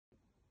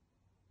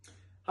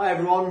Hi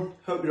everyone,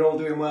 hope you're all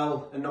doing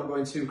well and not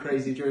going too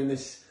crazy during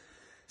this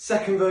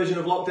second version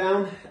of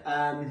lockdown.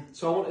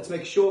 So I wanted to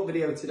make a short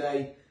video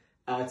today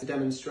to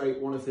demonstrate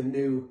one of the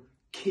new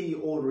key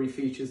ordery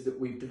features that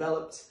we've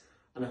developed,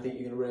 and I think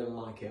you're going to really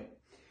like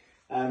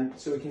it.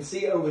 So we can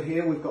see over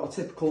here we've got a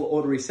typical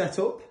ordery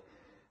setup.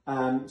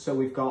 So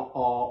we've got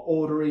our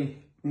ordery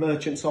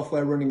merchant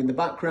software running in the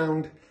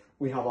background.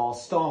 We have our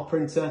star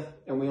printer,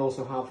 and we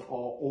also have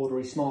our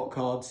ordery smart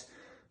cards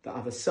that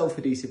have a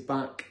self-adhesive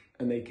back,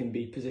 and they can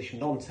be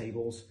positioned on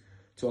tables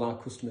to allow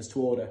customers to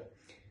order.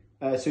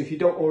 So if you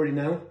don't already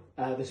know,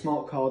 the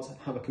smart cards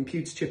have a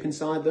computer chip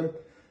inside them.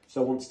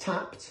 So once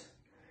tapped,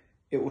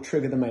 it will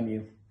trigger the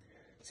menu.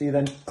 So you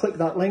then click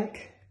that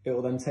link, it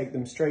will then take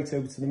them straight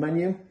over to the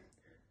menu,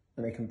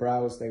 and they can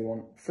browse. They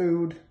want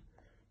food,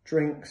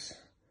 drinks.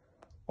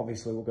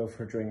 Obviously we'll go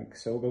for a drink.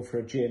 So we'll go for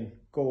a gin,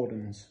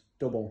 Gordon's,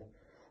 double.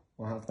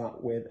 We'll have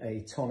that with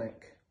a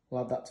tonic.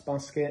 We'll add that to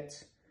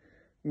basket.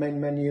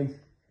 Main menu.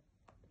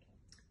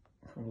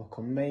 Have a look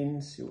on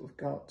mains, see what we've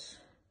got.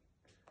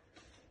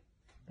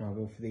 Now I'll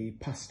go for the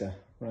pasta.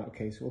 Right,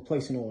 okay, so we'll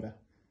place an order.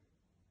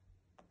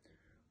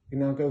 We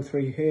now go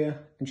through here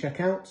and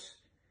check out.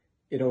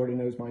 It already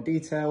knows my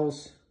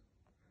details,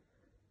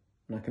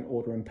 and I can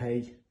order and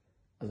pay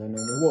as I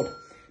normally would.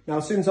 Now,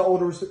 as soon as that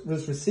order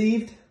was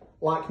received,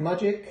 like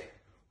magic,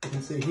 you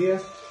can see here,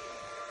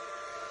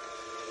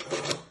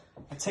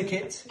 a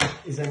ticket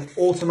is then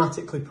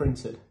automatically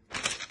printed.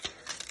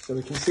 So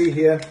we can see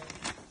here,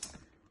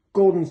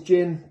 Gordon's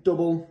gin,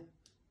 double,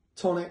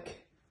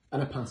 tonic,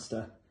 and a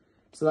pasta.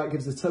 So that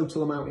gives the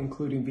total amount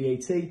including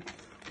VAT,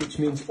 which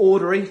means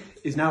ordery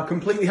is now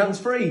completely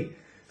hands-free.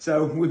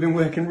 So we've been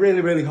working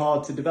really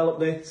hard to develop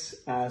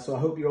this. So I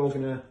hope you're all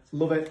gonna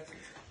love it.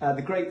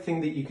 The great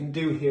thing that you can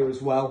do here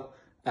as well,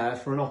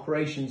 for an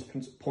operations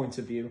point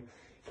of view,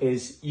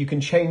 is you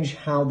can change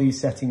how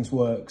these settings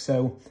work.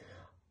 So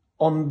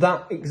on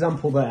that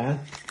example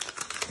there,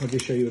 I'll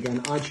just show you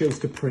again. I chose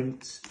to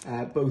print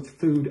both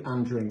food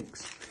and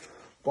drinks.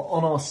 But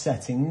on our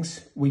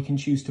settings, we can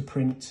choose to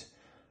print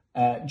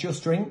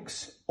just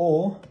drinks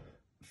or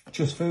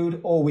just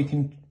food, or we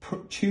can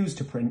choose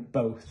to print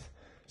both.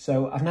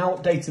 So I've now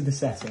updated the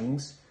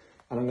settings,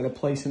 and I'm going to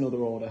place another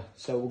order.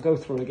 So we'll go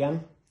through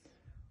again.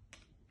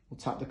 We'll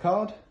tap the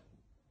card,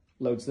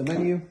 loads the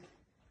menu.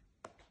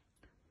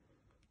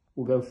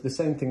 We'll go for the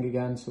same thing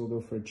again. So we'll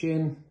go for a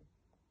gin,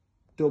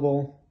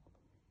 double,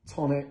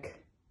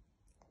 tonic.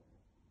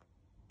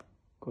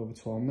 Go over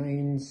to our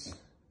mains.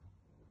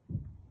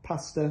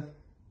 Pasta,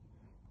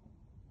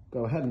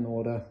 go ahead and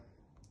order,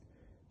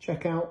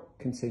 checkout,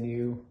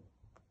 continue,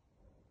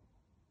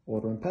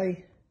 order and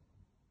pay.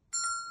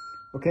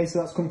 Okay, so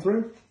that's come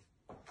through.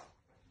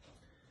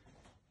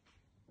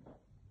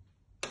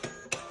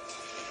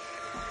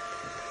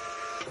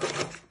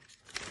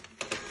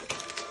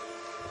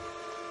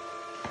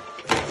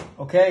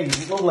 Okay,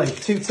 lovely,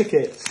 2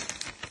 tickets.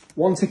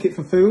 1 ticket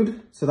for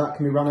food, so that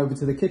can be run over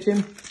to the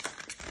kitchen.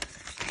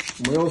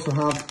 And we also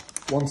have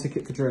 1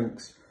 ticket for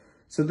drinks.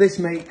 So this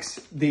makes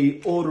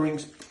the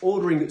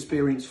ordering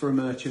experience for a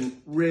merchant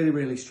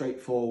really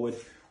straightforward.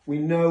 We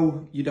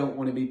know you don't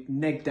want to be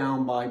negged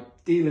down by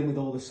dealing with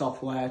all the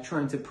software,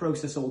 trying to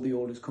process all the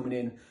orders coming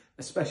in,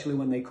 especially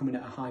when they come in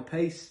at a high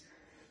pace.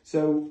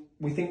 So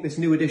we think this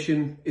new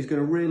addition is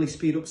going to really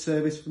speed up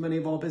service for many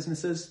of our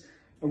businesses,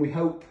 and we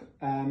hope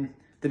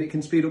that it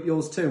can speed up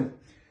yours too.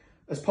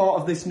 As part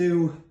of this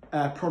new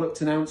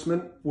product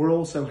announcement, we're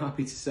also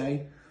happy to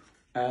say,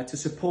 to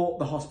support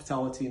the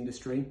hospitality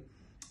industry,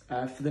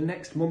 for the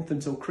next month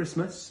until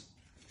Christmas,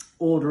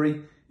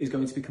 ordery is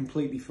going to be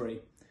completely free.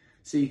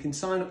 So you can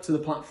sign up to the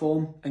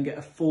platform and get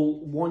a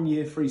full 1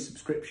 year free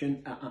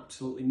subscription at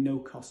absolutely no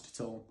cost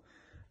at all.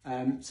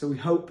 So we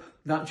hope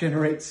that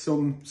generates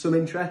some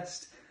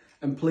interest.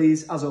 And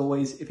please, as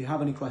always, if you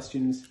have any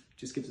questions,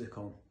 just give us a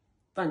call.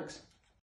 Thanks.